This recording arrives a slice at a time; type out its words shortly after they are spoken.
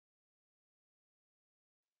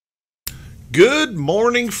Good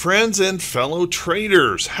morning, friends and fellow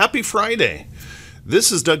traders. Happy Friday.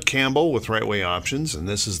 This is Doug Campbell with Right Way Options, and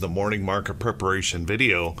this is the morning market preparation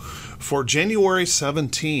video for January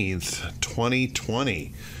 17th,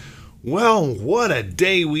 2020. Well, what a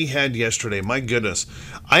day we had yesterday. My goodness.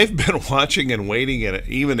 I've been watching and waiting and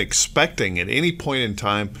even expecting at any point in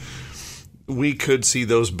time we could see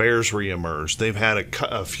those bears reemerge. They've had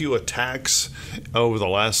a few attacks over the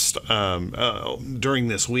last during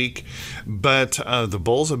this week, but the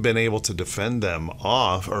bulls have been able to fend them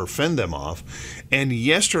off. And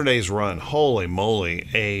yesterday's run, holy moly,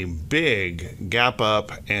 a big gap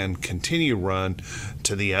up and continued run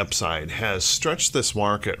to the upside has stretched this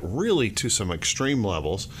market really to some extreme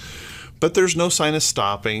levels. But there's no sign of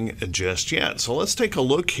stopping just yet. So let's take a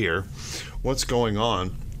look here. What's going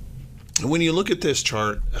on? When you look at this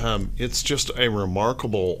chart, it's just a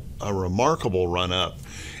remarkable run up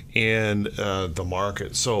in the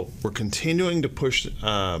market. So we're continuing to push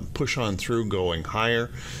on through, going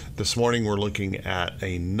higher. This morning we're looking at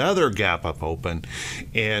another gap up open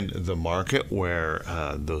in the market where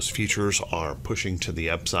those futures are pushing to the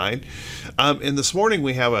upside. And this morning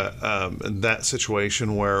we have that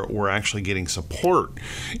situation where we're actually getting support.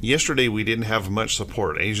 Yesterday we didn't have much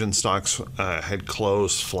support. Asian stocks had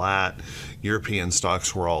closed flat. European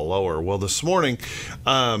stocks were all lower. Well, this morning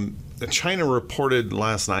China reported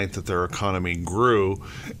last night that their economy grew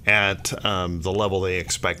at the level they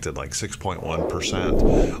expected, like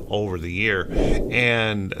 6.1% over the year.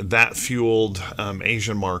 And that fueled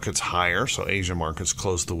Asian markets higher. So Asian markets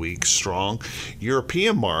closed the week strong.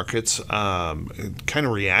 European markets kind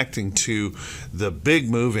of reacting to the big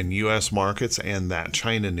move in U.S. markets and that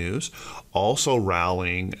China news, also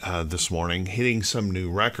rallying this morning, hitting some new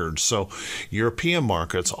records. So European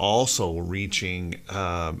markets also reaching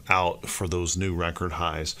out for those new record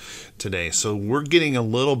highs today. So we're getting a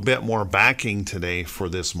little bit more backing today for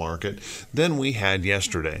this market than we had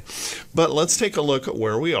yesterday. But let's take a look at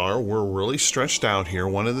where we are. We're really stretched out here.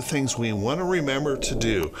 One of the things we want to remember to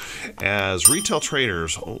do as retail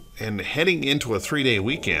traders and heading into a 3-day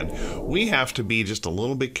weekend, we have to be just a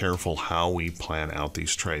little bit careful how we plan out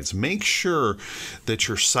these trades. Make sure that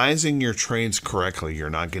you're sizing your trades correctly. You're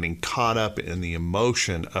not getting caught up in the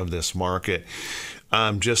emotion of this market.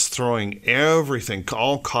 Just throwing everything,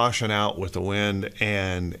 all caution out with the wind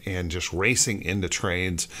and just racing into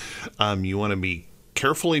trades. You want to be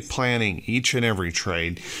carefully planning each and every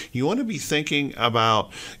trade. You want to be thinking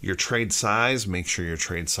about your trade size. Make sure your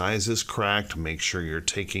trade size is correct. Make sure you're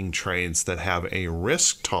taking trades that have a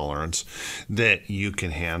risk tolerance that you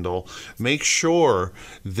can handle. Make sure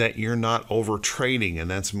that you're not over trading, and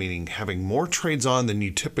that's meaning having more trades on than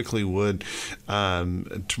you typically would,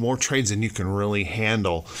 more trades than you can really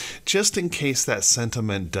handle, just in case that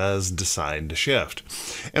sentiment does decide to shift.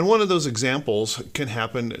 And one of those examples could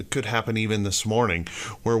happen even this morning,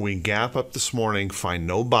 where we gap up this morning, find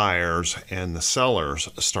no buyers, and the sellers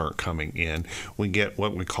start coming in. We get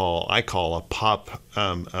what I call a pop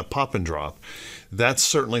and drop. That's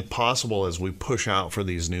certainly possible as we push out for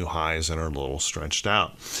these new highs and are a little stretched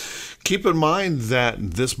out. Keep in mind that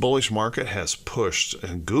this bullish market has pushed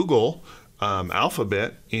Google,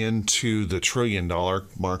 Alphabet into the $1 trillion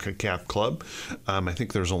market cap club. I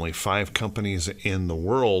think there's only 5 companies in the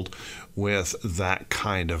world with that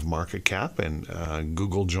kind of market cap, and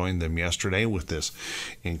Google joined them yesterday with this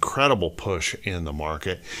incredible push in the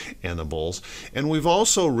market and the bulls. And we've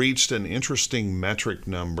also reached an interesting metric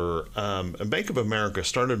number. Bank of America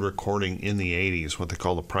started recording in the 80s what they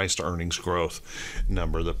call the price to earnings growth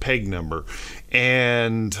number, the PEG number.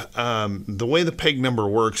 And the way the PEG number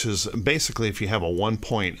works is basically if you have a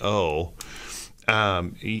 1.0,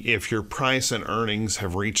 if your price and earnings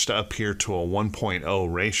have reached up here to a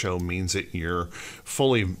 1.0 ratio, means that you're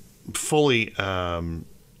fully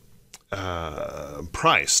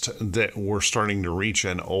priced, that we're starting to reach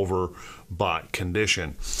an overbought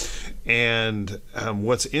condition. And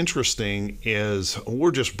what's interesting is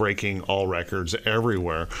we're just breaking all records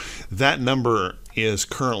everywhere. That number is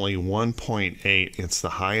currently 1.8. It's the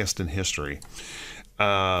highest in history.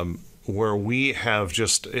 Where we have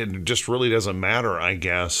it just really doesn't matter, I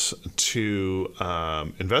guess, to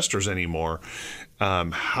investors anymore,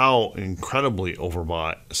 how incredibly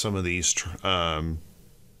overbought some of these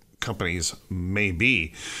companies may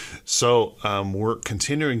be. So we're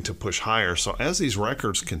continuing to push higher. So as these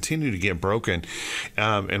records continue to get broken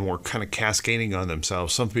and we're kind of cascading on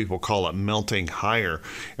themselves, some people call it melting higher,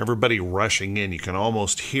 everybody rushing in. You can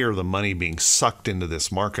almost hear the money being sucked into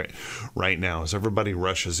this market right now as everybody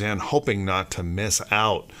rushes in, hoping not to miss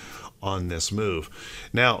out on this move.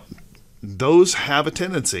 Now, those have a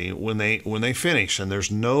tendency when they finish, and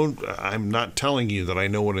there's no, I'm not telling you that I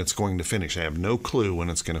know when it's going to finish. I have no clue when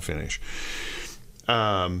it's going to finish.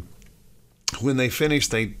 When they finish,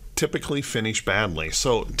 they typically finish badly.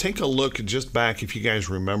 So take a look just back, if you guys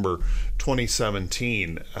remember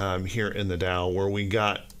 2017 here in the Dow, where we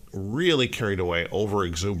got really carried away, over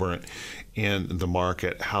exuberant in the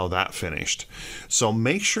market, how that finished. So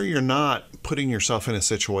make sure you're not putting yourself in a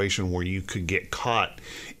situation where you could get caught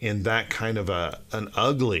in that kind of an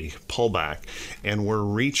ugly pullback, and we're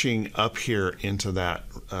reaching up here into that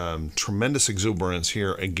tremendous exuberance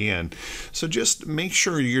here again. So just make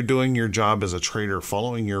sure you're doing your job as a trader,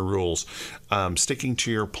 following your rules, sticking to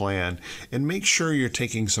your plan, and make sure you're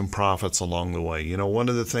taking some profits along the way. You know, one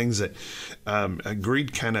of the things that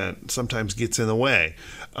greed kind of sometimes gets in the way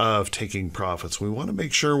of taking profits. We want to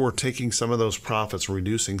make sure we're taking some of those profits,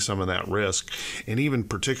 reducing some of that risk, and even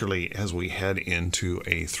particularly as we head into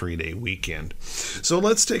a 3-day weekend. So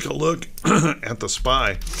let's take a look at the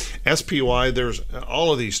SPY. SPY, there's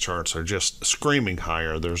all of these charts are just screaming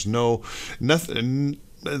higher. There's nothing in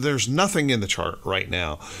the chart right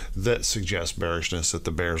now that suggests bearishness, that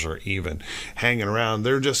the bears are even hanging around.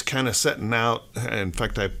 They're just kind of setting out. In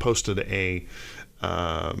fact, I posted a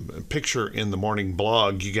picture in the morning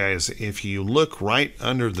blog. You guys, if you look right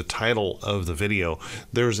under the title of the video,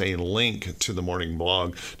 there's a link to the morning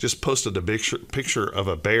blog. Just posted a picture of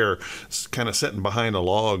a bear kind of sitting behind a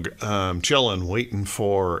log, chilling, waiting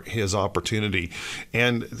for his opportunity,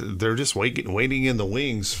 and they're just waiting in the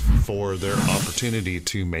wings for their opportunity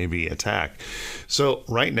to maybe attack. So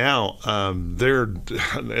right now,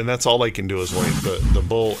 and that's all they can do is wait. The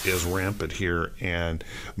bull is rampant here and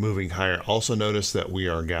moving higher. Also notice that we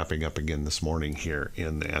are gapping up again this morning here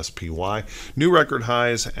in the SPY. New record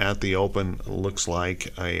highs at the open, looks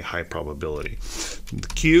like a high probability. The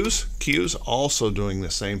Qs also doing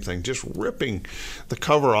the same thing, just ripping the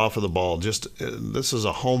cover off of the ball. Just this is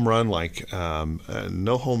a home run like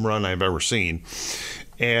no home run I've ever seen,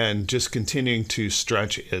 and just continuing to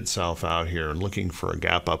stretch itself out here, looking for a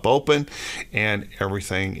gap up open, and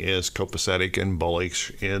everything is copacetic and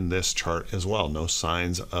bullish in this chart as well. No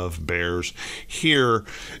signs of bears here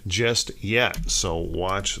just yet, so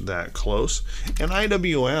watch that close. And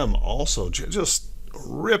IWM also just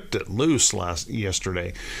ripped it loose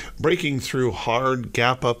yesterday, breaking through hard,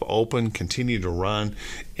 gap up open, continue to run,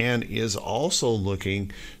 and is also looking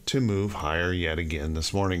to move higher yet again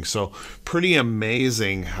this morning. So pretty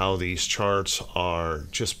amazing how these charts are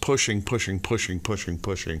just pushing,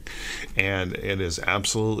 and it is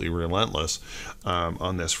absolutely relentless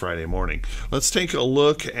on this Friday morning. Let's take a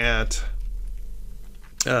look at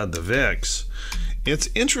the VIX. It's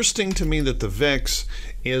interesting to me that the VIX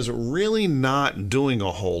is really not doing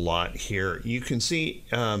a whole lot here. You can see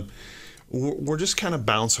we're just kind of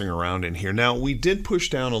bouncing around in here. Now, we did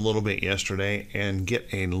push down a little bit yesterday and get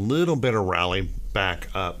a little bit of rally back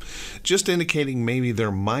up, just indicating maybe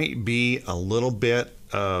there might be a little bit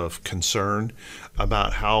of concern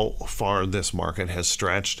about how far this market has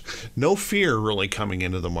stretched. No fear really coming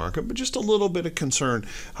into the market, but just a little bit of concern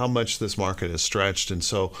how much this market has stretched. And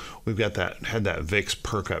so we've got had that VIX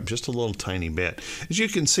perk up just a little tiny bit. As you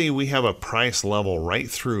can see, we have a price level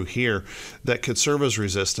right through here that could serve as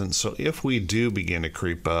resistance. So if we do begin to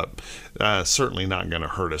creep up, certainly not going to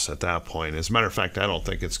hurt us at that point. As a matter of fact, I don't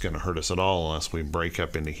think it's going to hurt us at all unless we break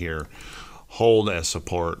up into here, hold as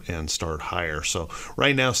support, and start higher. So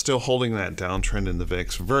right now, still holding that downtrend in the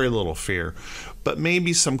VIX, very little fear, but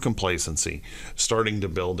maybe some complacency starting to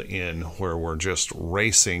build in where we're just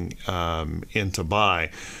racing into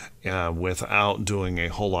buy without doing a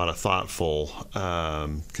whole lot of thoughtful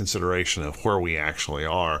consideration of where we actually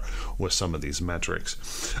are with some of these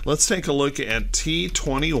metrics. Let's take a look at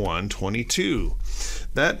T2122.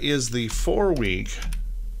 That is the 4-week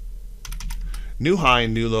new high,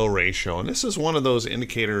 new low ratio, and this is one of those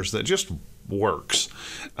indicators that just works.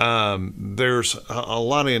 There's a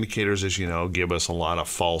lot of indicators, as you know, give us a lot of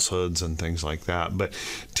falsehoods and things like that, but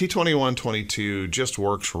T2122 just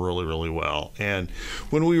works really, really well. And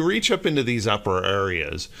when we reach up into these upper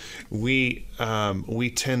areas, we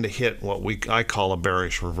tend to hit what I call a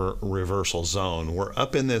bearish reversal zone. We're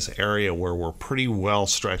up in this area where we're pretty well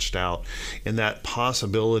stretched out, and that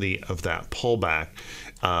possibility of that pullback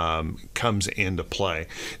comes into play.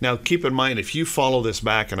 Now, keep in mind, if you follow this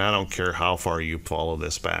back, and I don't care how far you follow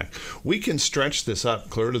this back, we can stretch this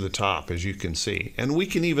up clear to the top, as you can see, and we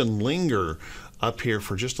can even linger up here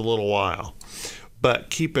for just a little while. But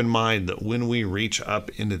keep in mind that when we reach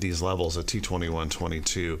up into these levels at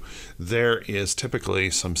T21.22, there is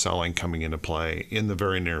typically some selling coming into play in the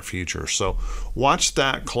very near future. So watch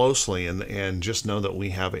that closely, and just know that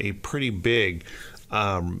we have a pretty big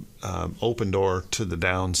open door to the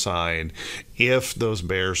downside if those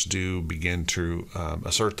bears do begin to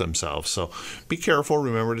assert themselves. So be careful.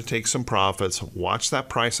 Remember to take some profits. Watch that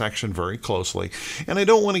price action very closely. And I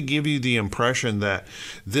don't want to give you the impression that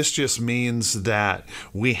this just means that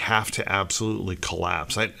we have to absolutely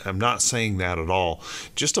collapse. I'm not saying that at all.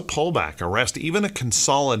 Just a pullback, a rest, even a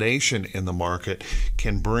consolidation in the market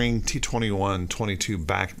can bring T21.22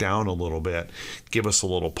 back down a little bit, give us a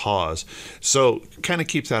little pause. So kind of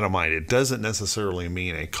keep that in mind. It doesn't necessarily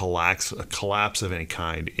mean a collapse of any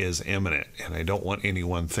kind is imminent, and I don't want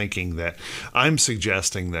anyone thinking that I'm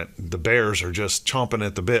suggesting that the bears are just chomping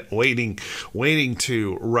at the bit, waiting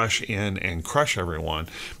to rush in and crush everyone.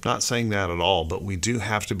 I'm not saying that at all, but we do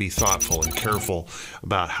have to be thoughtful and careful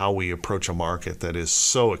about how we approach a market that is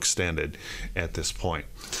so extended at this point.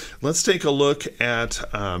 Let's take a look at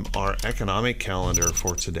our economic calendar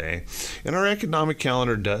for today. And our economic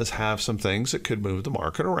calendar does have some things that could move the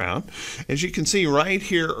market around. As you can see right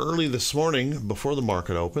here early this morning, before the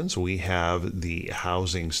market opens, we have the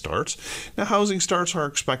housing starts. Now, housing starts are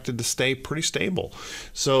expected to stay pretty stable.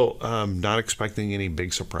 So not expecting any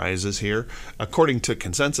big surprises here, according to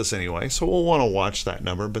consensus anyway. So we'll want to watch that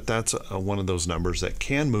number, but that's one of those numbers that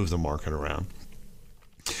can move the market around.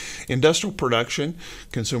 Industrial production,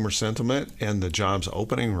 consumer sentiment, and the jobs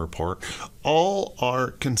opening report all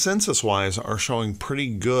are consensus-wise are showing pretty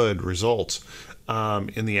good results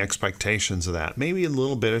in the expectations of that. Maybe a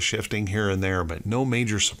little bit of shifting here and there, but no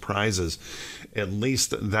major surprises. At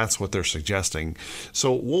least that's what they're suggesting.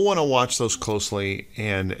 So we'll want to watch those closely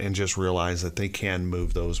and just realize that they can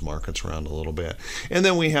move those markets around a little bit. And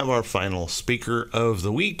then we have our final speaker of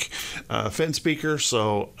the week, Fed speaker.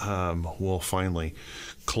 So we'll finally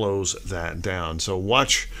close that down. So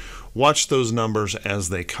watch those numbers as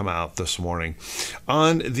they come out this morning.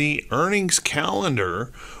 On the earnings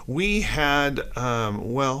calendar, we had, let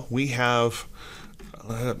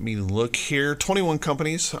me look here, 21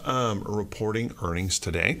 companies reporting earnings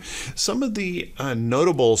today. Some of the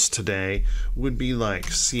notables today would be like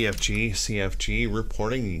CFG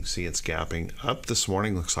reporting. You can see it's gapping up this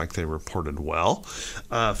morning. Looks like they reported well.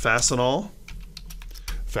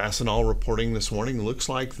 Fastenal reporting this morning. Looks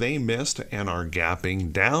like they missed and are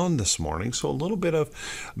gapping down this morning. So a little bit of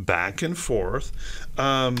back and forth.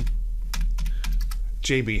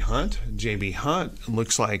 JB Hunt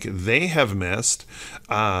looks like they have missed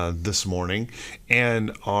this morning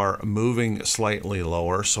and are moving slightly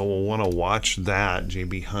lower. So we'll want to watch that.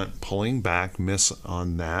 JB Hunt pulling back, miss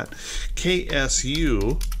on that.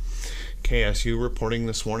 KSU reporting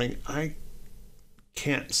this morning. I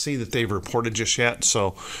can't see that they've reported just yet,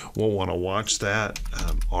 so we'll want to watch that.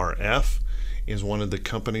 RF is one of the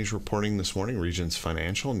companies reporting this morning, Regions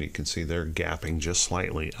Financial, and you can see they're gapping just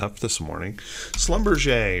slightly up this morning.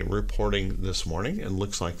 Schlumberger reporting this morning, and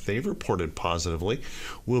looks like they've reported positively.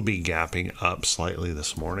 Will be gapping up slightly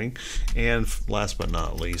this morning. And last but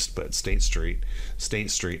not least, but State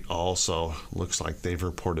Street also looks like they've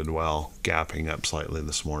reported well, gapping up slightly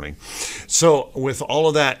this morning. So with all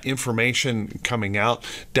of that information coming out,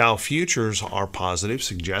 Dow futures are positive,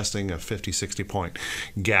 suggesting a 50-60 point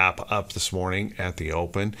gap up this morning at the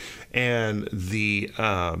open, and the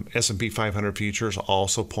S&P 500 futures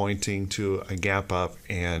also pointing to a gap up,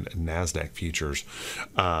 and NASDAQ futures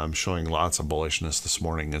showing lots of bullishness this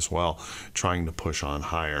morning as well, trying to push on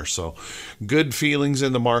higher. So good feelings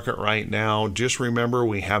in the market right now. Just remember,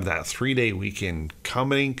 we have that 3-day weekend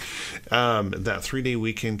coming. That 3-day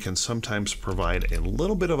weekend can sometimes provide a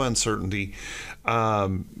little bit of uncertainty. A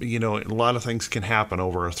lot of things can happen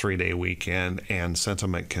over a 3-day weekend, and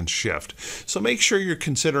sentiment can shift. So make sure you're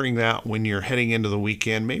considering that when you're heading into the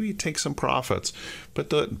weekend. Maybe take some profits, put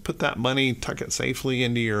that money, tuck it safely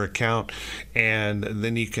into your account, and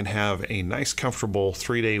then you can have a nice, comfortable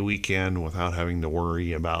 3-day weekend without having to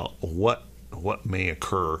worry about what may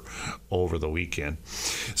occur over the weekend.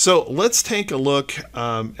 So let's take a look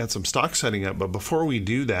at some stock setting up. But before we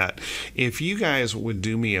do that, if you guys would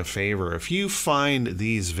do me a favor, if you find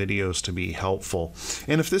these videos to be helpful,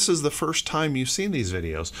 and if this is the first time you've seen these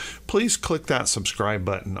videos, please click that subscribe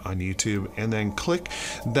button on YouTube and then click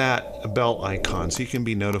that bell icon so you can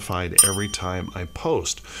be notified every time I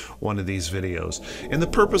post one of these videos. And the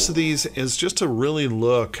purpose of these is just to really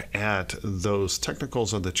look at those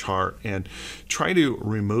technicals of the chart and try to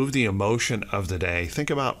remove the emotion of the day. Think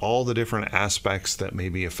about all the different aspects that may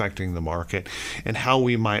be affecting the market and how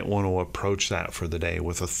we might want to approach that for the day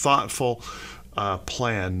with a thoughtful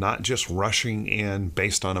plan, not just rushing in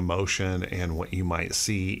based on emotion and what you might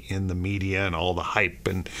see in the media and all the hype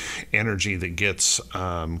and energy that gets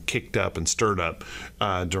kicked up and stirred up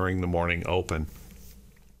during the morning open.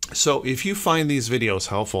 So if you find these videos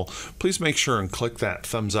helpful, please make sure and click that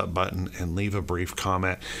thumbs up button and leave a brief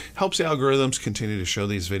comment. Helps the algorithms continue to show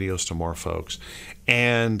these videos to more folks,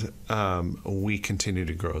 and we continue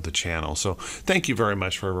to grow the channel. So thank you very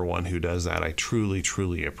much for everyone who does that. I truly,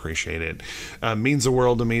 truly appreciate it. It means the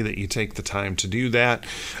world to me that you take the time to do that,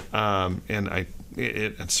 and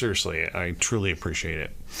seriously, I truly appreciate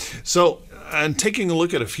it. So, and taking a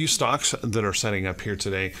look at a few stocks that are setting up here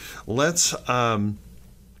today, let's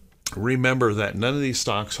remember that none of these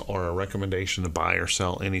stocks are a recommendation to buy or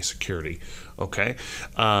sell any security. Okay,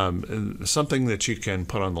 something that you can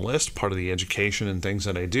put on the list, part of the education and things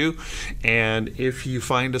that I do. And if you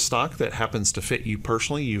find a stock that happens to fit you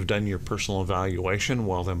personally, you've done your personal evaluation,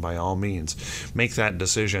 well then by all means make that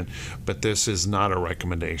decision. But this is not a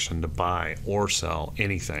recommendation to buy or sell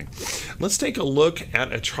anything. Let's take a look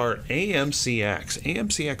at a chart, AMCX.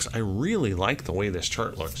 AMCX, I really like the way this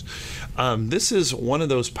chart looks. This is one of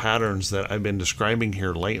those patterns that I've been describing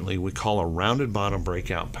here lately. We call a rounded bottom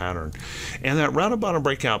breakout pattern. And that rounded bottom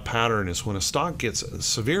breakout pattern is when a stock gets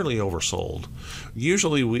severely oversold.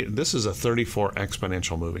 Usually this is a 34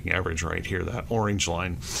 exponential moving average right here, that orange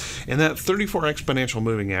line. And that 34 exponential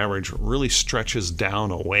moving average really stretches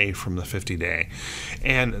down away from the 50-day.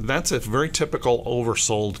 And that's a very typical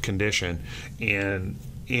oversold condition in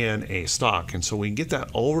a stock. And so we get that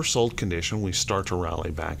oversold condition, we start to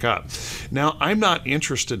rally back up. Now, I'm not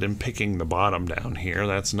interested in picking the bottom down here.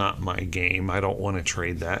 That's not my game. I don't want to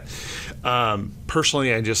trade that.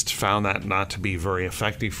 Personally, I just found that not to be very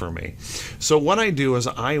effective for me. So what I do is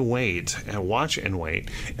I wait and watch and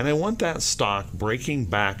wait, and I want that stock breaking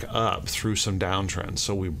back up through some downtrends.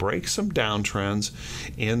 So we break some downtrends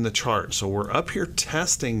in the chart. So we're up here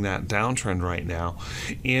testing that downtrend right now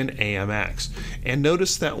in AMX. And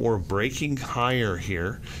notice that we're breaking higher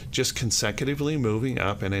here, just consecutively moving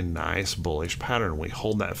up in a nice bullish pattern. We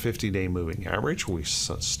hold that 50-day moving average, we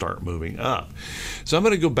start moving up. So I'm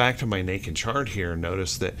going to go back to my naked chart here and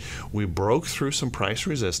notice that we broke through some price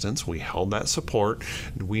resistance, we held that support,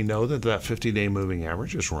 we know that that 50-day moving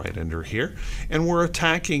average is right under here, and we're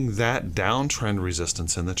attacking that downtrend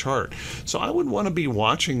resistance in the chart. So I would want to be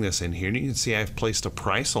watching this in here, and you can see I've placed a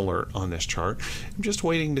price alert on this chart. I'm just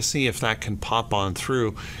waiting to see if that can pop on through,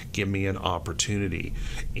 give me an opportunity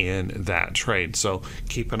in that trade. So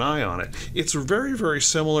keep an eye on it. It's very, very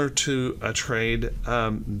similar to a trade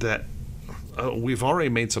that we've already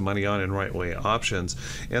made some money on in Right Way Options,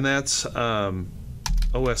 and that's OSTK,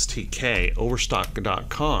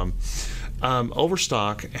 Overstock.com.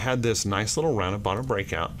 Overstock had this nice little rounded bottom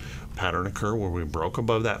breakout pattern occur where we broke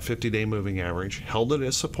above that 50-day moving average, held it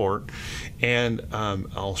as support, and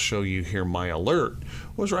I'll show you here my alert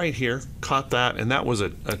was right here, caught that, and that was a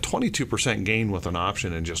 22% gain with an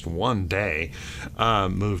option in just one day,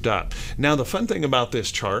 moved up. Now the fun thing about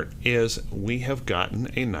this chart is we have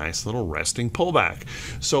gotten a nice little resting pullback.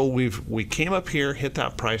 So we came up here, hit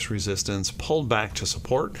that price resistance, pulled back to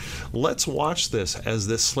support. Let's watch this as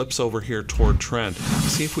this slips over here toward trend.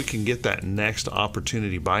 See if we can get that next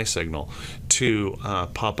opportunity buy signal to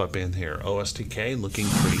pop up in here. OSTK looking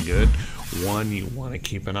pretty good. One you want to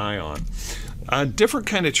keep an eye on. A different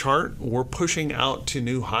kind of chart. We're pushing out to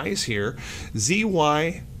new highs here.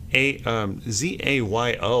 ZAYO,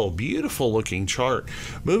 beautiful looking chart,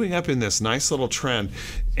 moving up in this nice little trend.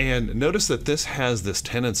 And notice that this has this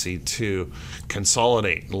tendency to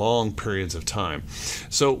consolidate long periods of time.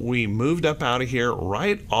 So we moved up out of here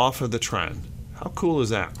right off of the trend. How cool is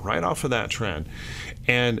that? Right off of that trend.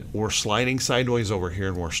 And we're sliding sideways over here,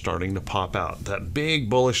 and we're starting to pop out. That big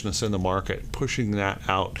bullishness in the market, pushing that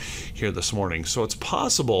out here this morning. So it's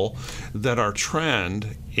possible that our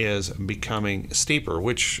trend is becoming steeper,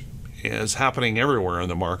 which is happening everywhere in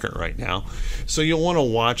the market right now. So you'll want to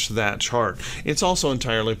watch that chart. It's also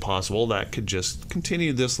entirely possible that could just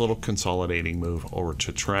continue this little consolidating move over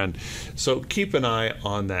to trend. So keep an eye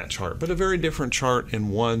on that chart, but a very different chart and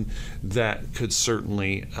one that could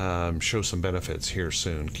certainly show some benefits here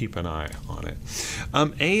soon. Keep an eye on it.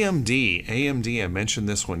 AMD, I mentioned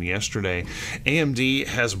this one yesterday. AMD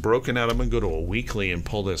has broken out. I'm going to go to a weekly and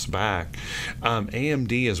pull this back.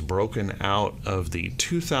 AMD has broken out of the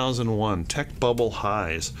 2001 tech bubble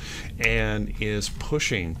highs and is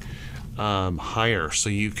pushing higher. So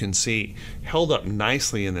you can see held up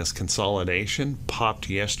nicely in this consolidation, popped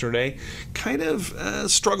yesterday, kind of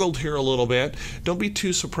struggled here a little bit. Don't be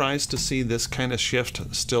too surprised to see this kind of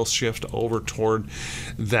still shift over toward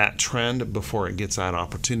that trend before it gets that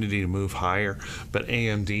opportunity to move higher. But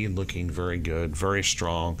AMD looking very good, very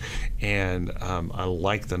strong, and I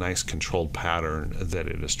like the nice controlled pattern that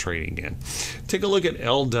it is trading in. Take a look at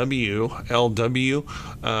LW.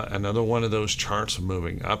 Another one of those charts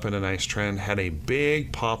moving up in a nice trend, had a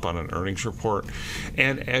big pop on an earnings report,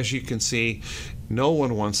 and as you can see, no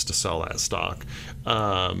one wants to sell that stock.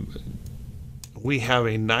 We have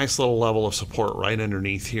a nice little level of support right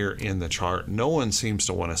underneath here in the chart. No one seems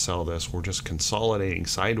to want to sell this. We're just consolidating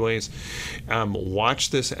sideways. Watch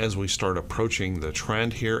this as we start approaching the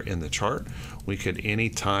trend here in the chart. We could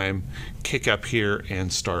anytime kick up here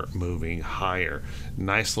and start moving higher.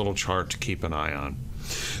 Nice little chart to keep an eye on.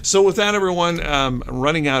 So with that, everyone,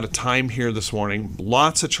 running out of time here this morning.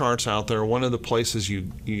 Lots of charts out there. One of the places you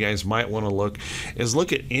guys might want to look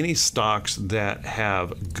at any stocks that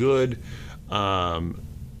have good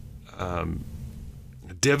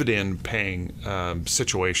dividend paying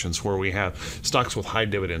situations where we have stocks with high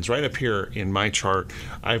dividends. Right up here in my chart,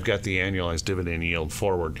 I've got the annualized dividend yield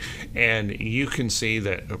forward, and you can see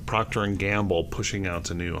that Procter & Gamble pushing out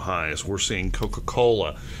to new highs. We're seeing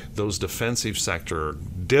Coca-Cola, those defensive sector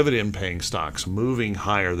dividend paying stocks moving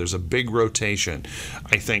higher. There's a big rotation,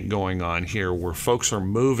 I think, going on here where folks are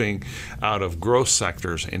moving out of growth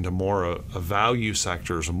sectors into more value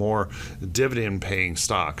sectors, more dividend paying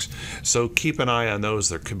stocks. So keep an eye on those.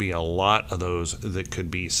 There could be a lot of those that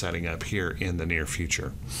could be setting up here in the near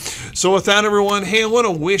future. So with that, everyone, hey, I want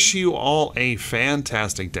to wish you all a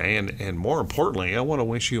fantastic day, and more importantly, I want to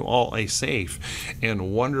wish you all a safe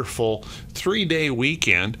and wonderful 3-day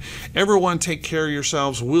weekend. Everyone, take care of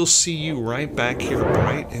yourselves. We'll see you right back here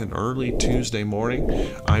bright and early Tuesday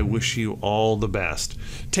morning. I wish you all the best.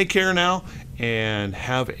 Take care now and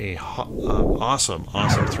have a awesome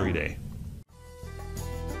 3-day.